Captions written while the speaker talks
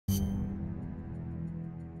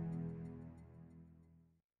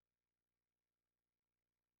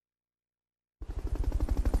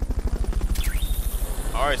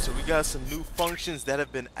Alright, so we got some new functions that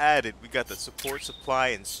have been added. We got the support, supply,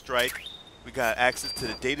 and strike. We got access to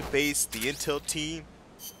the database, the intel team,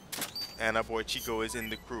 and our boy Chico is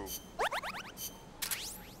in the crew.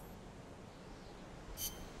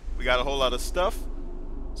 We got a whole lot of stuff,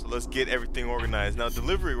 so let's get everything organized. Now,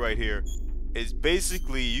 delivery right here is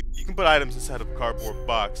basically you can put items inside of a cardboard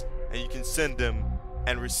box, and you can send them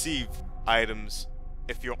and receive items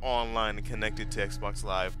if you're online and connected to Xbox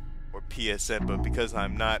Live or PSN, but because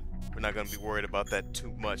I'm not, we're not going to be worried about that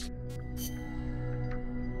too much.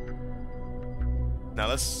 Now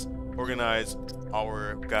let's organize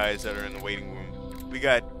our guys that are in the waiting room. We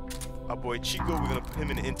got our boy Chico. We're going to put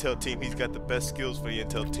him in the intel team. He's got the best skills for the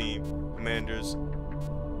intel team, commanders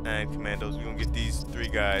and commandos. We're going to get these three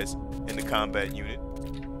guys in the combat unit.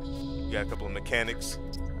 We got a couple of mechanics,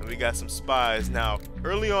 and we got some spies. Now,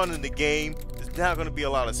 early on in the game, there's not going to be a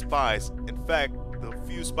lot of spies. In fact, the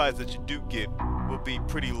few spies that you do get will be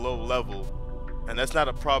pretty low level, and that's not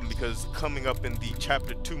a problem because coming up in the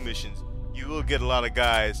chapter 2 missions, you will get a lot of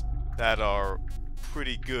guys that are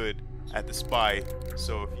pretty good at the spy.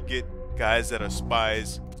 So if you get guys that are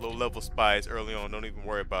spies, low level spies early on, don't even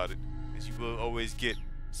worry about it, because you will always get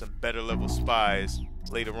some better level spies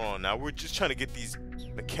later on. Now we're just trying to get these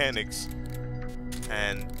mechanics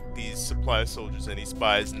and these supply soldiers and these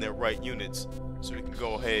spies in their right units so we can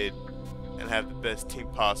go ahead and have the best team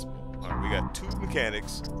possible. Alright, we got two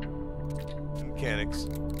mechanics.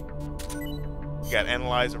 We got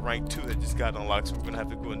analyzer rank 2 that just got unlocked, so we're gonna have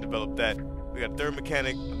to go and develop that. We got third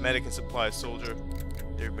mechanic, a medic, and supply soldier.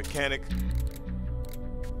 Third mechanic.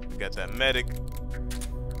 We got that medic.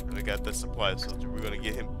 And we got the supply soldier. We're gonna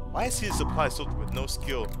get him. Why is he a supply soldier with no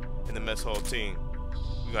skill in the mess hall team?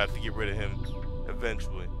 We're gonna have to get rid of him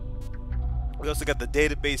eventually. We also got the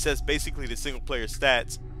database. That's basically the single player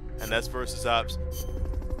stats, and that's versus ops.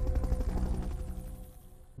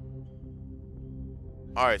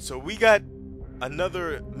 Alright, so we got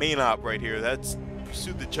another main op right here. That's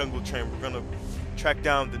pursue the jungle train. We're gonna track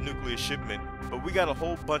down the nuclear shipment, but we got a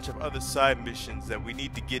whole bunch of other side missions that we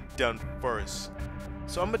need to get done first.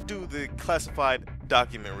 So I'm gonna do the classified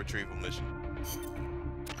document retrieval mission.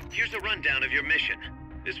 Here's a rundown of your mission.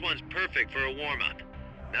 This one's perfect for a warm-up.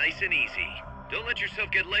 Nice and easy. Don't let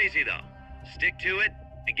yourself get lazy though. Stick to it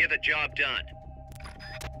and get the job done.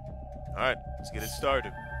 Alright, let's get it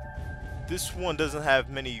started. This one doesn't have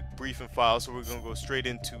many briefing files, so we're gonna go straight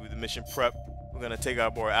into the mission prep. We're gonna take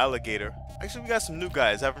our boy Alligator. Actually, we got some new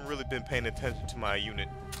guys. I haven't really been paying attention to my unit,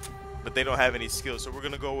 but they don't have any skills, so we're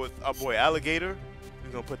gonna go with our boy Alligator.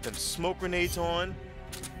 We're gonna put them smoke grenades on.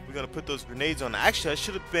 We're gonna put those grenades on. Actually, I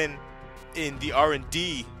should have been in the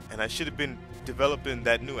R&D, and I should have been developing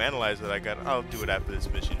that new analyzer that I got. I'll do it after this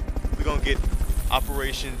mission. We're gonna get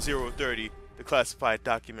Operation 030, the classified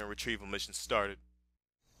document retrieval mission, started.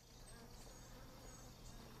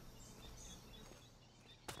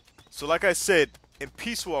 So like I said, in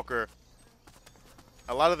Peace Walker,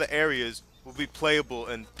 a lot of the areas will be playable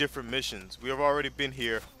in different missions. We have already been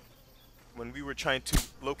here when we were trying to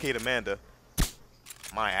locate Amanda.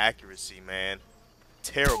 My accuracy, man.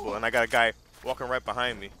 Terrible. And I got a guy walking right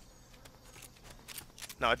behind me.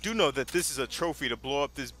 Now, I do know that this is a trophy to blow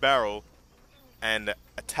up this barrel and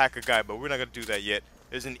attack a guy, but we're not going to do that yet.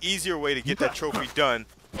 There's an easier way to get that trophy done,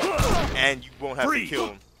 and you won't have to kill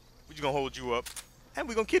him. We're just going to hold you up, and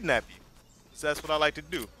we're going to kidnap you. So that's what I like to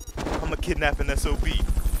do. I'm a kidnapping SOB.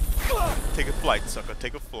 Take a flight, sucker.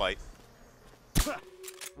 Take a flight.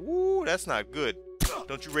 Ooh, that's not good.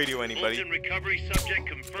 Don't you radio anybody. Fulton recovery subject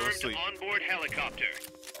confirmed onboard helicopter.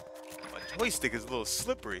 My joystick is a little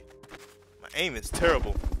slippery. My aim is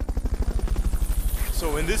terrible.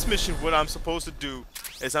 So in this mission, what I'm supposed to do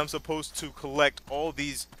is I'm supposed to collect all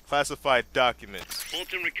these classified documents.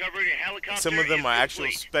 Fulton recovery helicopter. Some of them are actual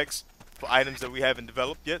specs for items that we haven't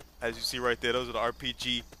developed yet. As you see right there, those are the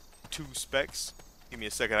RPG 2 specs. Give me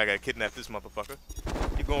a second, I gotta kidnap this motherfucker.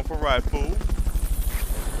 You're going for a ride, fool.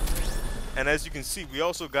 And as you can see, we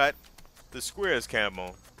also got the squares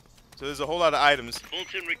camo. So there's a whole lot of items.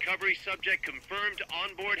 Fulton recovery subject confirmed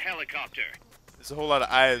onboard helicopter. There's a whole lot of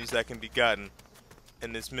items that can be gotten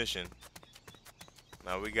in this mission.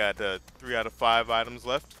 Now we got 3 out of 5 items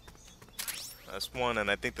left. That's 1, and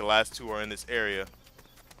I think the last 2 are in this area.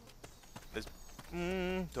 There's,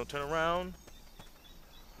 don't turn around.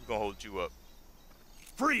 We're gonna hold you up.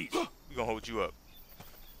 Freeze! We're gonna hold you up.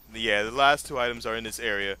 Yeah, the last 2 items are in this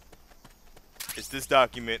area. It's this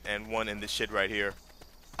document and 1 in this shit right here.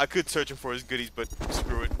 I could search him for his goodies, but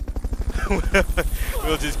screw it.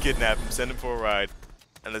 We'll just kidnap him, send him for a ride,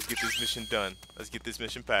 and let's get this mission done. Let's get this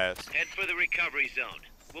mission passed. Head for the recovery zone.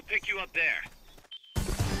 We'll pick you up there.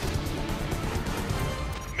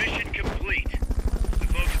 Mission complete. The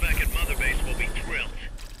folks back at Mother Base will be thrilled.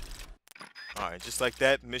 Alright, just like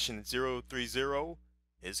that, mission 030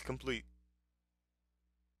 is complete.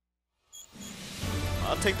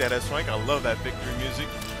 I'll take that S rank. I love that victory music.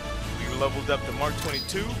 We leveled up to Mark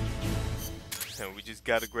 22, and we just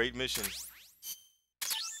got a great mission.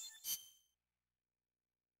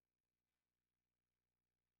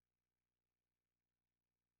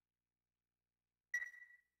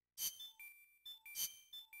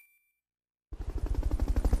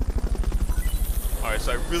 Alright,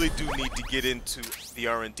 so I really do need to get into the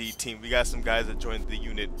R&D team. We got some guys that joined the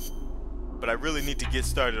unit, but I really need to get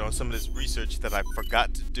started on some of this research that I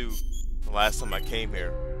forgot to do the last time I came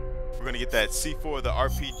here. We're going to get that C4, the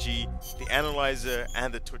RPG, the analyzer,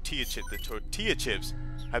 and the tortilla chip. The tortilla chips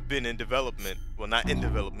have been in development, well, not in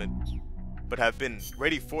development, but have been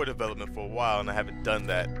ready for development for a while, and I haven't done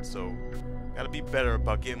that. So gotta be better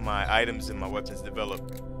about getting my items and my weapons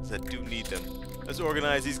developed, because I do need them. Let's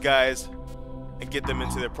organize these guys and get them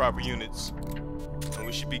into their proper units, and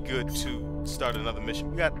we should be good to start another mission.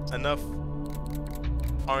 We got enough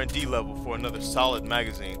R&D level for another solid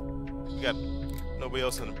magazine. We got nobody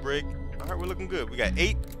else in the brig. Alright, we're looking good. We got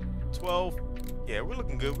 8, 12. Yeah, we're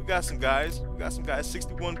looking good. We got some guys.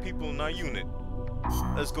 61 people in our unit.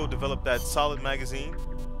 Let's go develop that solid magazine.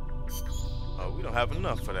 Oh, we don't have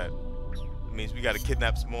enough for that. It means we gotta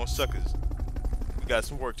kidnap some more suckers. We got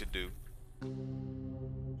some work to do.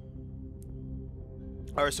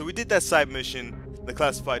 Alright, so we did that side mission, the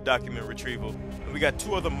classified document retrieval, and we got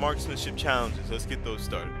 2 other marksmanship challenges. Let's get those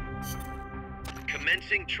started.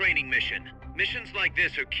 Commencing training mission. Missions like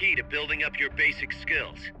this are key to building up your basic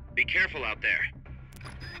skills. Be careful out there.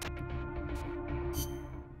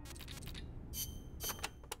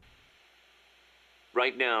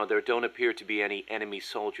 Right now, there don't appear to be any enemy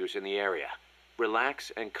soldiers in the area.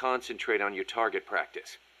 Relax and concentrate on your target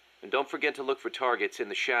practice. And don't forget to look for targets in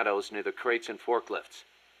the shadows near the crates and forklifts.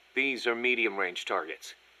 These are medium-range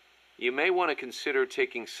targets. You may want to consider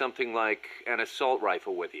taking something like an assault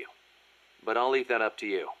rifle with you. But I'll leave that up to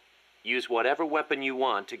you. Use whatever weapon you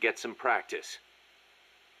want to get some practice.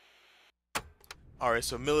 Alright,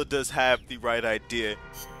 so Miller does have the right idea.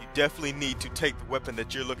 You definitely need to take the weapon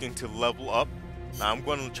that you're looking to level up. Now I'm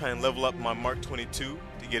going to try and level up my Mark 22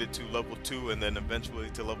 to get it to level 2 and then eventually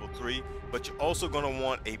to level 3. But you're also going to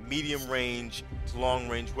want a medium range to long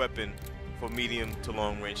range weapon for medium to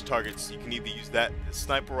long range targets. You can either use that, the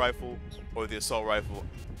sniper rifle, or the assault rifle.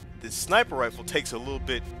 The sniper rifle takes a little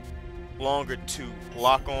bit longer to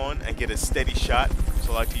lock on and get a steady shot,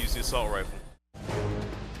 so I like to use the assault rifle.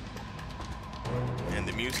 And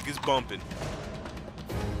the music is bumping.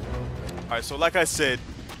 Alright, so like I said,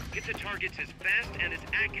 get to targets as fast and as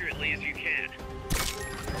accurately as you can.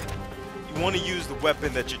 you want to use the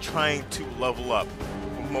weapon that you're trying to level up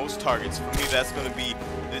for most targets. For me, that's going to be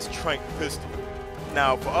this trank pistol.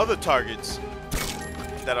 Now, for other targets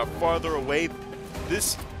that are farther away,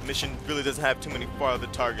 this mission really doesn't have too many farther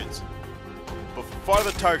targets. But for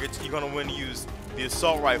farther targets, you're going to want to use the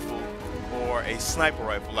assault rifle or a sniper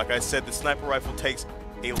rifle. Like I said, the sniper rifle takes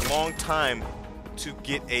a long time to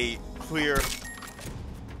get a clear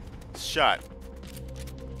shot.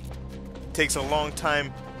 It takes a long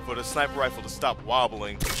time for the sniper rifle to stop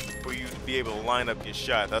wobbling for you to be able to line up your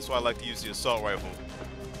shot. That's why I like to use the assault rifle.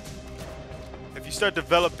 If you start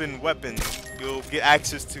developing weapons, you'll get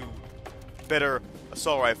access to better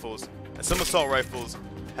assault rifles. And some assault rifles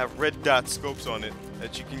have red dot scopes on it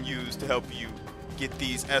that you can use to help you get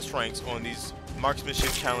these S ranks on these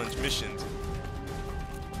marksmanship challenge missions.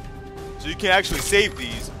 So you can actually save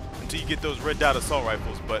these until you get those red dot assault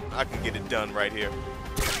rifles, but I can get it done right here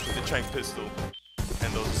with the trank pistol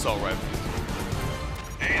and those assault rifles.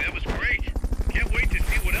 Hey, that was great. Can't wait to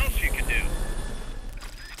see what else you can do.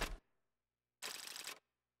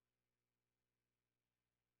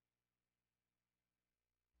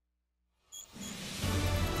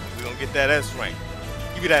 We're gonna get that S rank.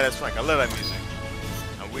 Give me that S rank. I love that music.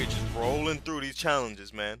 And we're just rolling through these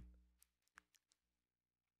challenges, man.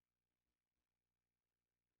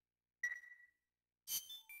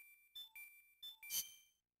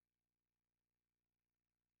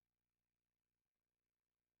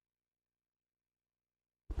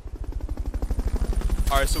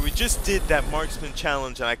 Alright, so we just did that marksman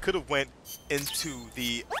challenge, and I could have went into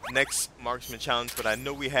the next marksman challenge, but I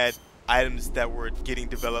know we had items that were getting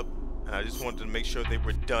developed, and I just wanted to make sure they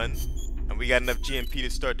were done. And we got enough GMP to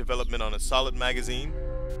start development on a solid magazine.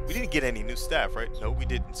 We didn't get any new staff, right? No, we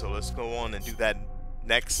didn't. So let's go on and do that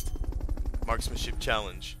next marksmanship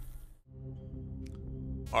challenge.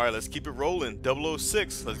 Alright, let's keep it rolling.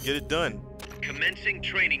 006, let's get it done. Commencing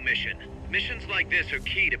training mission. Missions like this are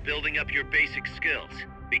key to building up your basic skills.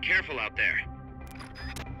 Be careful out there.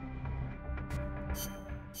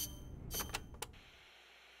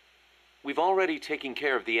 We've already taken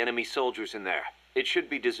care of the enemy soldiers in there. It should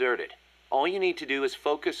be deserted. All you need to do is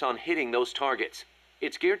focus on hitting those targets.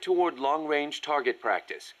 It's geared toward long-range target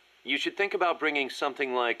practice. You should think about bringing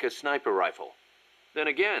something like a sniper rifle. Then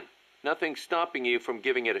again, nothing's stopping you from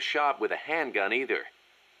giving it a shot with a handgun either.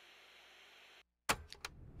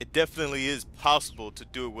 It definitely is possible to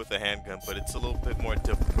do it with a handgun, but it's a little bit more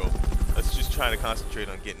difficult. Let's just try to concentrate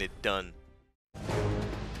on getting it done.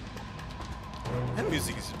 That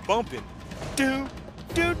music is bumping. Do,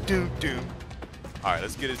 do, do, do. Alright,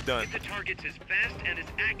 let's get it done. Hit the targets as fast and as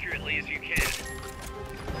accurately as you can.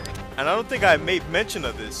 And I don't think I made mention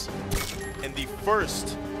of this in the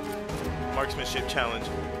first marksmanship challenge.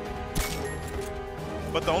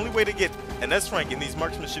 But the only way to get an S rank in these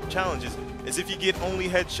marksmanship challenges is if you get only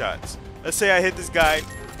headshots. Let's say I hit this guy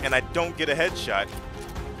and I don't get a headshot,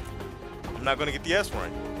 I'm not going to get the S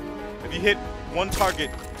rank. If you hit one target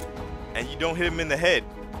and you don't hit him in the head,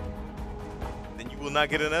 then you will not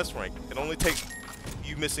get an S rank. It only takes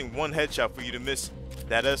you missing one headshot for you to miss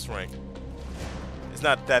that S rank. It's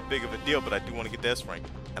not that big of a deal, but I do want to get the S rank.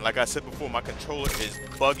 And like I said before, my controller is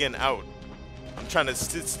bugging out. I'm trying to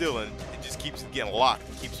sit still and it just keeps getting locked.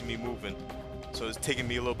 It keeps me moving. So it's taking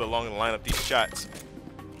me a little bit longer to line up these shots.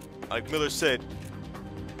 Like Miller said,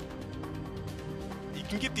 you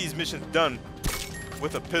can get these missions done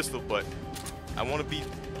with a pistol, but I want to be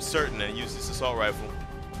certain and use this assault rifle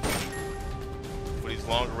for these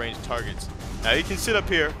longer range targets. Now you can sit up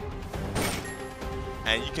here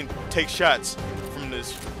and you can take shots from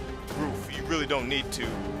this roof. You really don't need to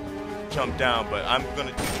jump down, but I'm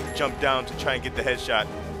gonna jump down to try and get the headshot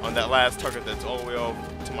on that last target that's all the way off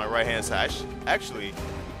to my right hand side. I should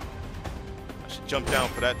jump down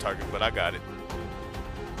for that target, but I got it.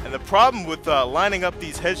 And the problem with lining up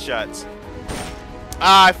these headshots,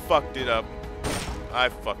 I fucked it up. I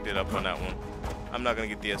fucked it up on that one. I'm not gonna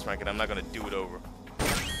get the S rank and I'm not gonna do it over.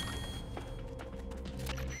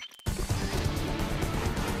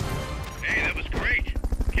 Hey, that was great.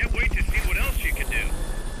 Can't wait to see what else you can do.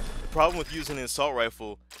 The problem with using an assault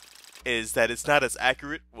rifle is that it's not as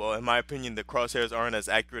accurate. Well, in my opinion, the crosshairs aren't as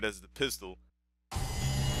accurate as the pistol.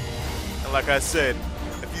 And like I said,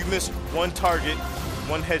 if you miss one target,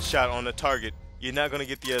 one headshot on a target, you're not gonna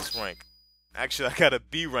get the S rank. Actually, I got a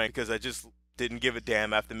B rank because I just didn't give a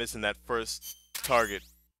damn after missing that first target.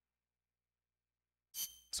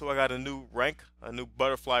 So I got a new rank, a new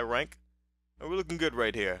butterfly rank, and we're looking good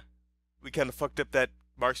right here. We kind of fucked up that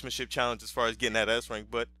marksmanship challenge as far as getting that S rank,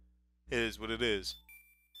 but it is what it is.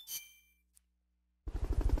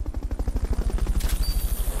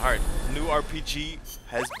 Alright, new RPG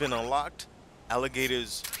has been unlocked.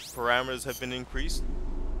 Alligator's parameters have been increased.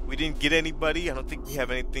 We didn't get anybody. I don't think we have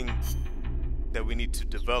anything that we need to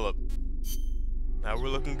develop. Now we're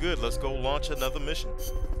looking good. Let's go launch another mission.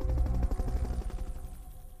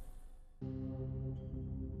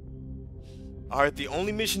 Alright, the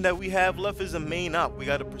only mission that we have left is a main op. We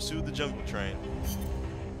gotta pursue the jungle train.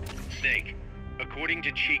 Snake, according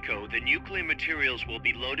to Chico, the nuclear materials will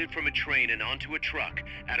be loaded from a train and onto a truck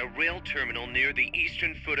at a rail terminal near the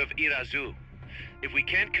eastern foot of Irazu. If we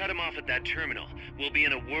can't cut him off at that terminal, we'll be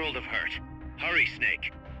in a world of hurt. Hurry,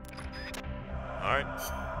 Snake. Alright.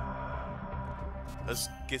 Let's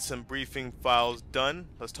get some briefing files done.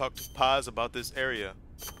 Let's talk to Paz about this area.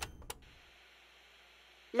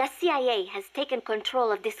 La CIA has taken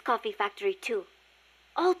control of this coffee factory too,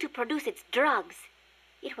 all to produce its drugs.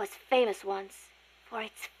 It was famous once for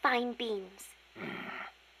its fine beans.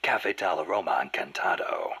 Cafe tal aroma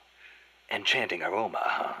encantado. Enchanting aroma,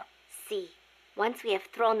 huh? See, once we have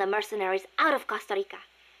thrown the mercenaries out of Costa Rica,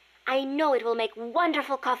 I know it will make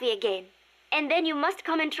wonderful coffee again. And then you must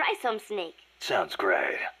come and try some, Snake. Sounds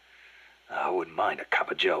great. I wouldn't mind a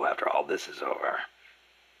cup of joe after all this is over.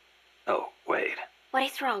 Oh, wait. What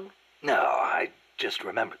is wrong? No, I just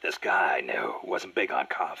remembered this guy I knew who wasn't big on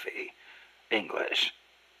coffee. English.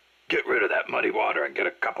 Get rid of that muddy water and get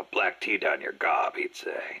a cup of black tea down your gob, he'd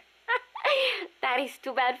say. That is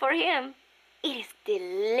too bad for him. It is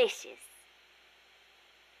delicious.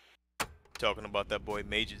 Talking about that boy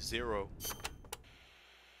Major Zero.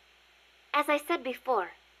 As I said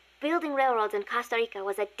before, building railroads in Costa Rica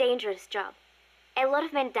was a dangerous job. A lot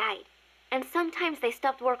of men died, and sometimes they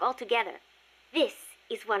stopped work altogether. This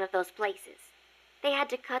is one of those places. They had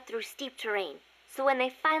to cut through steep terrain, so when they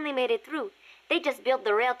finally made it through, they just built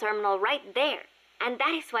the rail terminal right there. And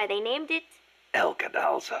that is why they named it El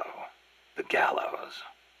Cadalso. The gallows.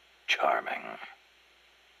 Charming.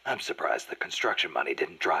 I'm surprised the construction money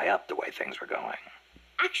didn't dry up the way things were going.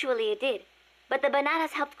 Actually, it did. But the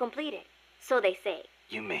bananas helped complete it. So they say.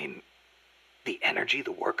 You mean the energy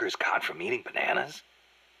the workers got from eating bananas?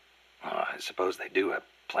 Oh, I suppose they do have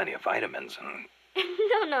plenty of vitamins and...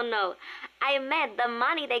 No. I meant the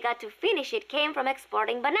money they got to finish it came from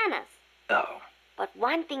exporting bananas. Oh. But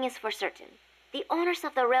one thing is for certain. The owners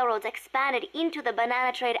of the railroads expanded into the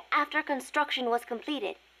banana trade after construction was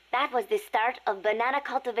completed. That was the start of banana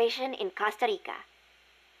cultivation in Costa Rica.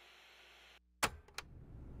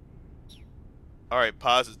 Alright,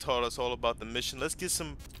 Paz has taught us all about the mission. Let's get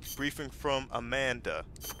some briefing from Amanda.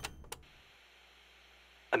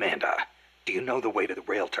 Amanda, do you know the way to the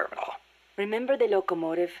rail terminal? Remember the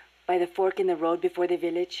locomotive by the fork in the road before the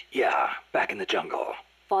village? Yeah, back in the jungle.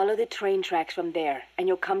 Follow the train tracks from there, and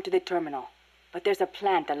you'll come to the terminal. But there's a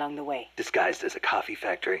plant along the way. Disguised as a coffee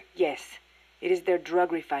factory? Yes, it is their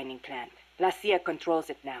drug refining plant. La CIA controls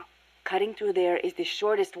it now. Cutting through there is the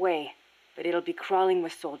shortest way, but it'll be crawling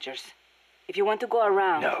with soldiers. If you want to go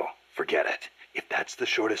around... No, forget it. If that's the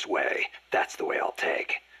shortest way, that's the way I'll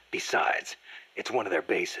take. Besides, it's one of their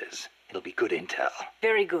bases. It'll be good intel.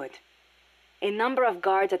 Very good. A number of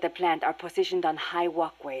guards at the plant are positioned on high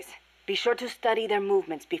walkways. Be sure to study their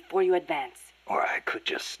movements before you advance. Or I could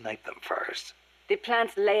just snipe them first. The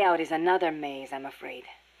plant's layout is another maze, I'm afraid.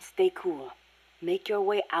 Stay cool. Make your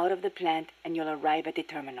way out of the plant and you'll arrive at the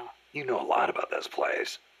terminal. You know a lot about this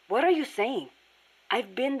place. What are you saying?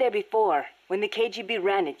 I've been there before, when the KGB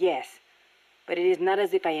ran it, yes. But it is not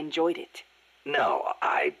as if I enjoyed it. No,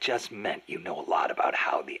 I just meant you know a lot about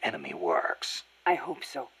how the enemy works. I hope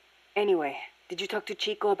so. Anyway, did you talk to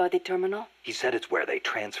Chico about the terminal? He said it's where they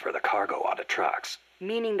transfer the cargo onto trucks.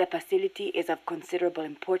 Meaning the facility is of considerable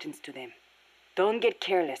importance to them. Don't get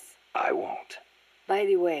careless. I won't. By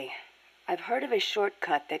the way, I've heard of a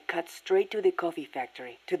shortcut that cuts straight to the coffee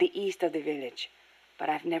factory, to the east of the village. But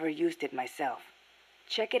I've never used it myself.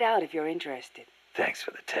 Check it out if you're interested. Thanks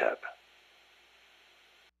for the tip.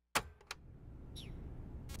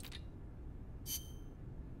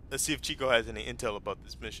 Let's see if Chico has any intel about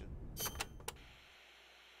this mission.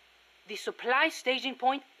 The supply staging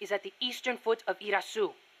point is at the eastern foot of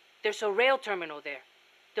Irazu. There's a rail terminal there.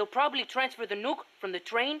 They'll probably transfer the nuke from the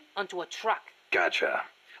train onto a truck. Gotcha.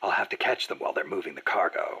 I'll have to catch them while they're moving the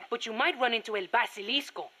cargo. But you might run into El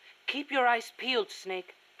Basilisco. Keep your eyes peeled,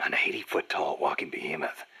 Snake. An 80-foot-tall walking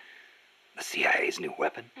behemoth. The CIA's new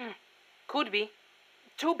weapon? Could be.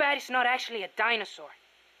 Too bad it's not actually a dinosaur.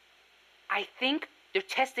 I think they're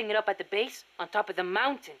testing it up at the base on top of the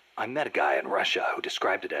mountain. I met a guy in Russia who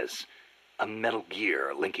described it as a metal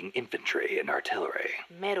gear linking infantry and artillery.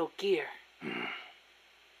 Metal Gear.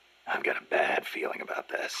 I've got a bad feeling about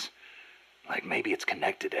this. Like maybe it's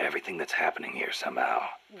connected to everything that's happening here somehow.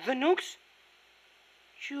 The nukes?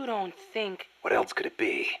 You don't think... What else could it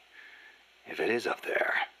be? If it is up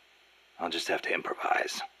there, I'll just have to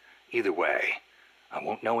improvise. Either way, I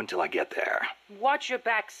won't know until I get there. Watch your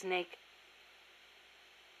back, Snake.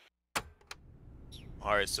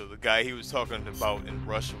 Alright, so the guy he was talking about in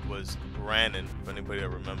Russia was Brannon, if anybody that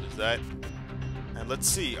remembers that. And let's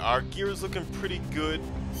see, our gear is looking pretty good.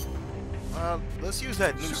 Let's use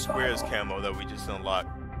that new squares camo that we just unlocked.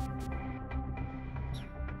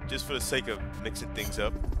 Just for the sake of mixing things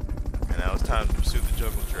up. And now it's time to pursue the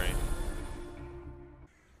jungle train.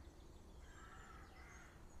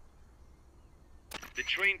 The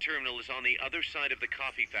train terminal is on the other side of the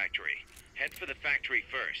coffee factory. Head for the factory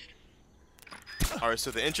first. Alright,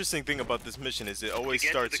 so the interesting thing about this mission is it always To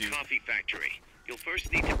get starts to the you... coffee factory, you'll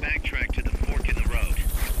first need to backtrack to the fork in the road.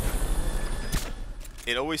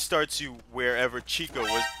 It always starts you wherever Chico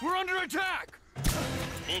was. We're under attack!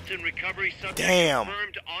 Fulton recovery subject Damn.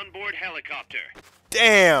 confirmed onboard helicopter.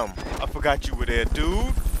 Damn! I forgot you were there,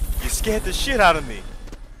 dude. You scared the shit out of me.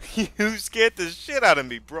 You scared the shit out of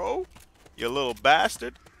me, bro. You little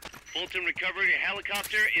bastard. Fulton recovery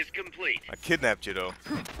helicopter is complete. I kidnapped you, though.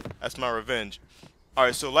 That's my revenge.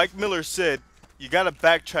 Alright, so like Miller said, you gotta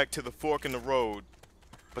backtrack to the fork in the road.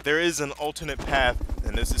 But there is an alternate path,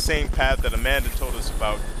 and it's the same path that Amanda told us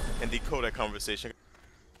about in the codec conversation.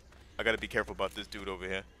 I gotta be careful about this dude over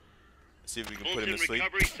here. Let's see if we can put him Fulton to sleep.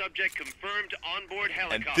 recovery subject confirmed onboard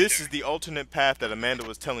helicopter. And this is the alternate path that Amanda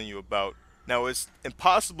was telling you about. Now, it's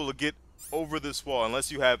impossible to get over this wall unless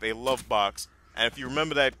you have a love box. And if you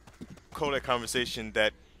remember that codec conversation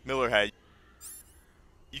that Miller had,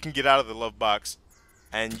 you can get out of the love box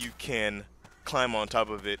and you can climb on top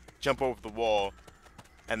of it, jump over the wall,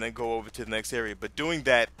 and then go over to the next area. But doing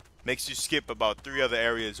that makes you skip about 3 other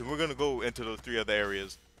areas, and we're going to go into those 3 other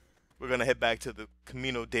areas. We're going to head back to the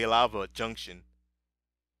Camino de Lava junction.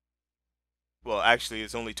 Well, actually,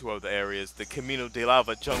 it's only two other areas: the Camino de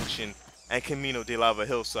Lava Junction and Camino de Lava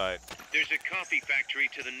Hillside. There's a coffee factory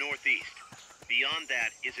to the northeast. Beyond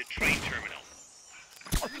that is a train terminal.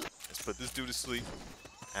 Let's put this dude to sleep,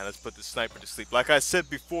 and let's put the sniper to sleep. Like I said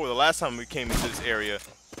before, the last time we came into this area,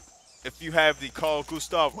 if you have the Carl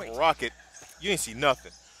Gustav rocket, you ain't see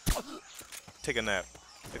nothing. Take a nap.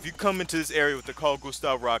 If you come into this area with the Carl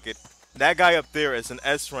Gustav rocket, that guy up there is an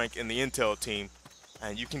S rank in the intel team,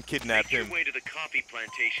 and you can kidnap Make your him. way to the coffee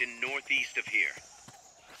plantation northeast of here.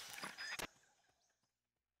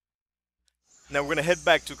 Now we're gonna head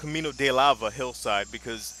back to Camino de Lava Hillside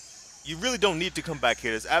because you really don't need to come back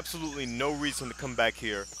here. There's absolutely no reason to come back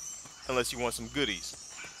here unless you want some goodies.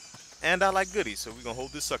 And I like goodies, so we're gonna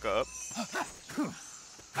hold this sucker up.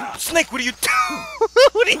 Snake, what are you doing?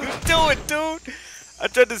 What are you doing, dude? I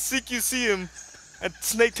tried to CQC him, and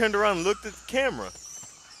Snake turned around and looked at the camera.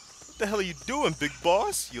 What the hell are you doing, big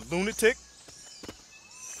boss? You lunatic?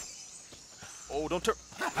 Oh, don't turn.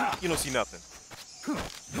 You don't see nothing.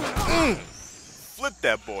 Flip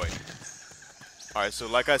that boy. Alright, so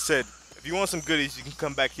like I said, if you want some goodies, you can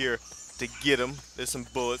come back here to get them. There's some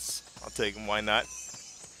bullets. I'll take them, why not?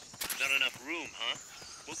 Not enough room, huh?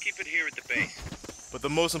 We'll keep it here at the base. But the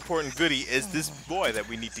most important goodie is this boy that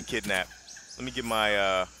we need to kidnap. Let me get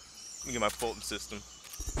my Fulton system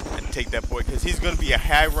and take that boy, because he's gonna be a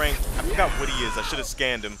high rank. I forgot what he is. I should have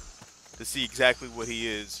scanned him to see exactly what he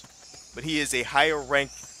is. But he is a higher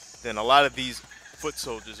rank than a lot of these foot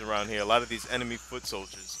soldiers around here, a lot of these enemy foot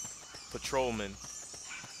soldiers, patrolmen.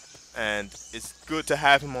 And it's good to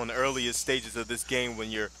have him on the earliest stages of this game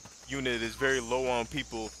when your unit is very low on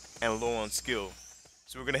people and low on skill.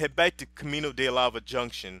 So we're gonna head back to Camino de Lava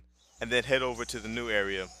Junction and then head over to the new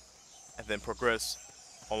area and then progress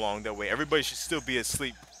along that way. Everybody should still be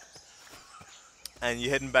asleep. And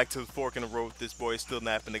you're heading back to the fork in the road. This boy is still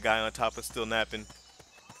napping, the guy on top is still napping.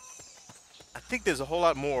 I think there's a whole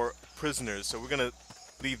lot more prisoners, so we're gonna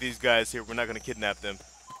leave these guys here. We're not gonna kidnap them.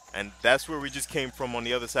 And that's where we just came from, on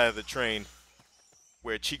the other side of the train,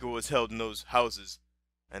 where Chico was held in those houses.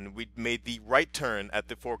 And we made the right turn at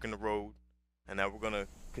the fork in the road, and now we're gonna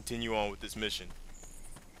continue on with this mission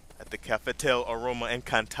at the Cafetel Aroma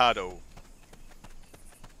Encantado.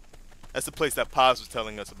 That's the place that Paz was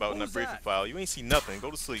telling us about in that briefing file. You ain't see nothing.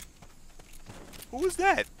 Go to sleep. Who was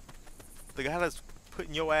that? The guy that's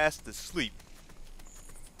putting your ass to sleep.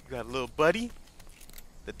 You got a little buddy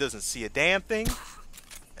that doesn't see a damn thing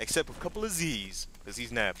except a couple of Z's, because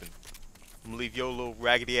he's napping. I'm gonna leave your little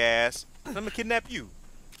raggedy ass, and I'm gonna kidnap you,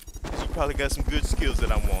 because you probably got some good skills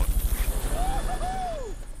that I want.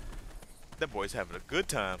 That boy's having a good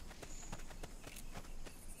time.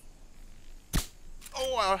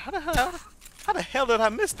 Oh, how the hell did I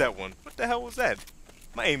miss that one? What the hell was that?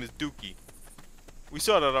 My aim is dookie. We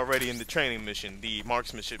saw that already in the training mission, the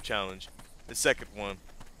marksmanship challenge, the second one.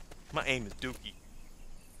 My aim is dookie.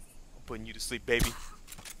 I'm putting you to sleep, baby.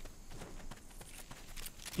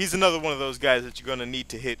 He's another one of those guys that you're gonna need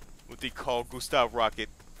to hit with the Carl Gustav rocket.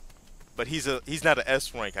 But he's not an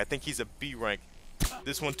S rank. I think he's a B rank.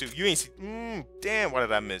 This one too. You ain't see. Damn, what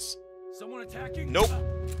did I miss? Someone attacking? Nope.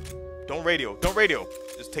 Don't radio. Don't radio.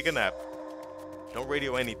 Just take a nap. Don't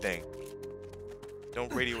radio anything.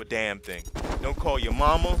 Don't radio a damn thing. Don't call your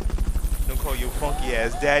mama. Don't call your funky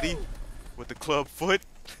ass daddy with the club foot.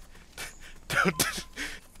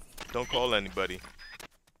 Don't call anybody.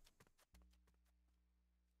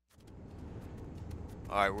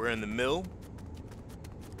 Alright, we're in the mill.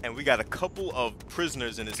 And we got a couple of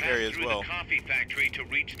prisoners in this area as well. Pass through the coffee factory to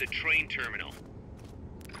reach the train terminal.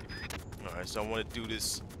 Alright, so I want to do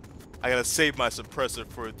this. I gotta save my suppressor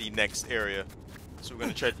for the next area. So we're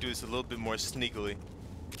gonna try to do this a little bit more sneakily.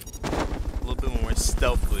 A little bit more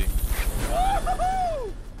stealthily.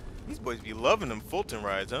 These boys be loving them Fulton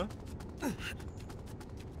rides, huh?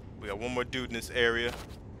 We got one more dude in this area.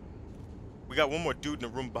 We got one more dude in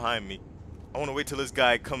the room behind me. I want to wait till this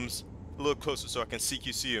guy comes a little closer so I can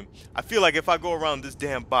CQC him. I feel like if I go around this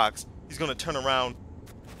damn box, he's gonna turn around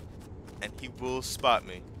and he will spot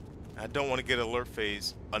me. I don't want to get alert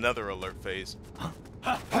phase, another alert phase.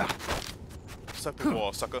 Suck the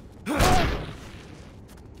wall, sucker.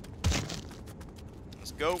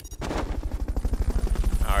 Let's go.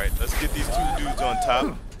 Alright, let's get these two dudes on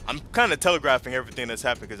top. I'm kind of telegraphing everything that's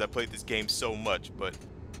happening because I played this game so much, but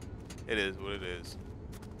it is what it is.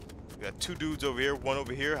 We got two dudes over here, one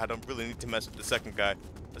over here. I don't really need to mess with the second guy.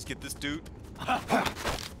 Let's get this dude.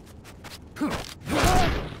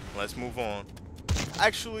 Let's move on.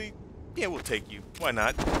 Actually, yeah, we'll take you. Why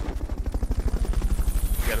not? We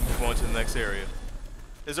gotta move on to the next area.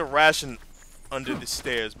 There's a ration under the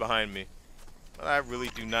stairs behind me. But I really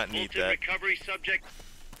do not need that. Recovery subject.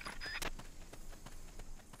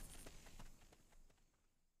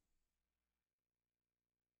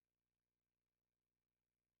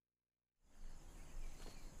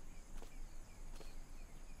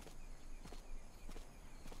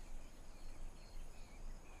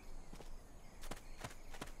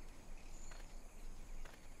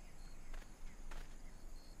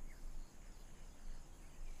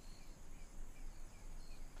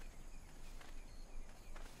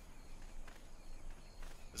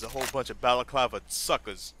 There's a whole bunch of balaclava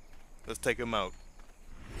suckers. Let's take them out.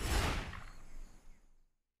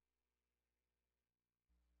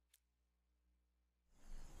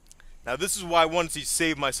 Now this is why I wanted to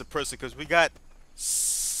save my suppressor, because we got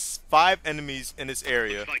 5 enemies in this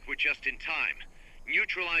area. Looks like we're just in time.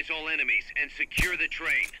 Neutralize all enemies and secure the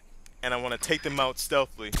train. And I want to take them out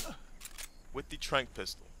stealthily with the tranq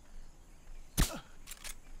pistol.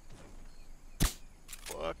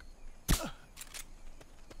 Fuck.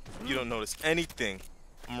 You don't notice anything.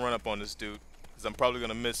 I'm gonna run up on this dude, because I'm probably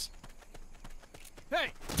gonna miss.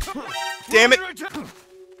 Hey! Damn it!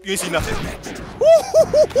 You ain't see nothing.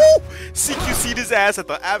 CQC'd his ass at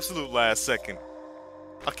the absolute last second.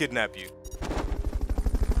 I'll kidnap you.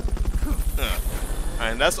 Alright,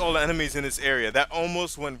 and that's all the enemies in this area. That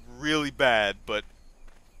almost went really bad, but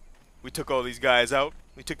we took all these guys out.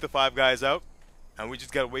 We took the 5 guys out, and we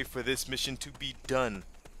just gotta wait for this mission to be done.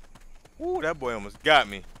 Ooh, that boy almost got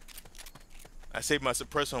me. I saved my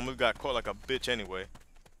suppressor, almost got caught like a bitch anyway.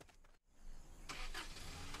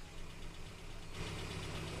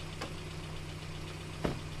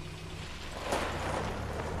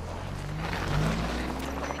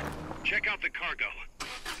 Check out the cargo.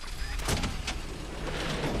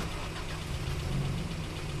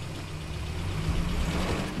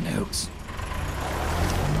 Notes.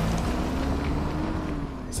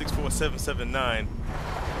 64779.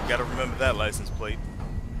 Gotta remember that license plate.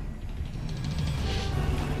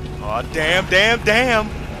 Aw, damn, damn, damn!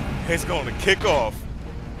 It's gonna kick off.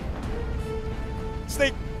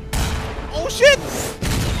 Snake! Oh shit!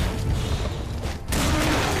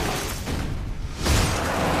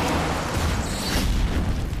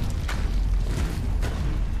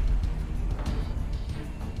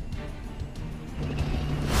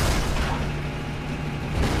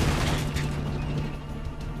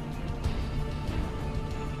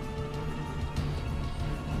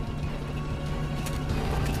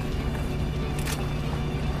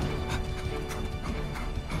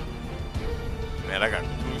 Man, I got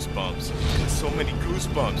goosebumps. So many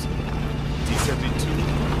goosebumps. T-72,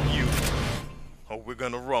 you. Oh, we're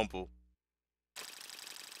gonna rumble.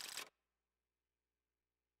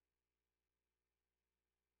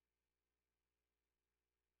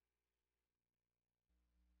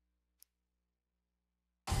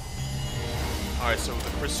 Alright, so the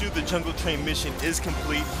Pursue the Jungle Train mission is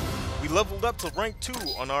complete. We leveled up to rank 2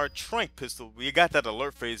 on our tranq pistol. We got that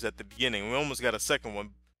alert phase at the beginning. We almost got a second one.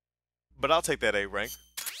 But I'll take that A rank.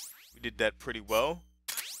 We did that pretty well.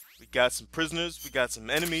 We got some prisoners, we got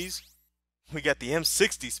some enemies. We got the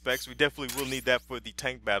M60 specs, we definitely will need that for the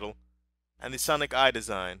tank battle. And the Sonic Eye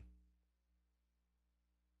design.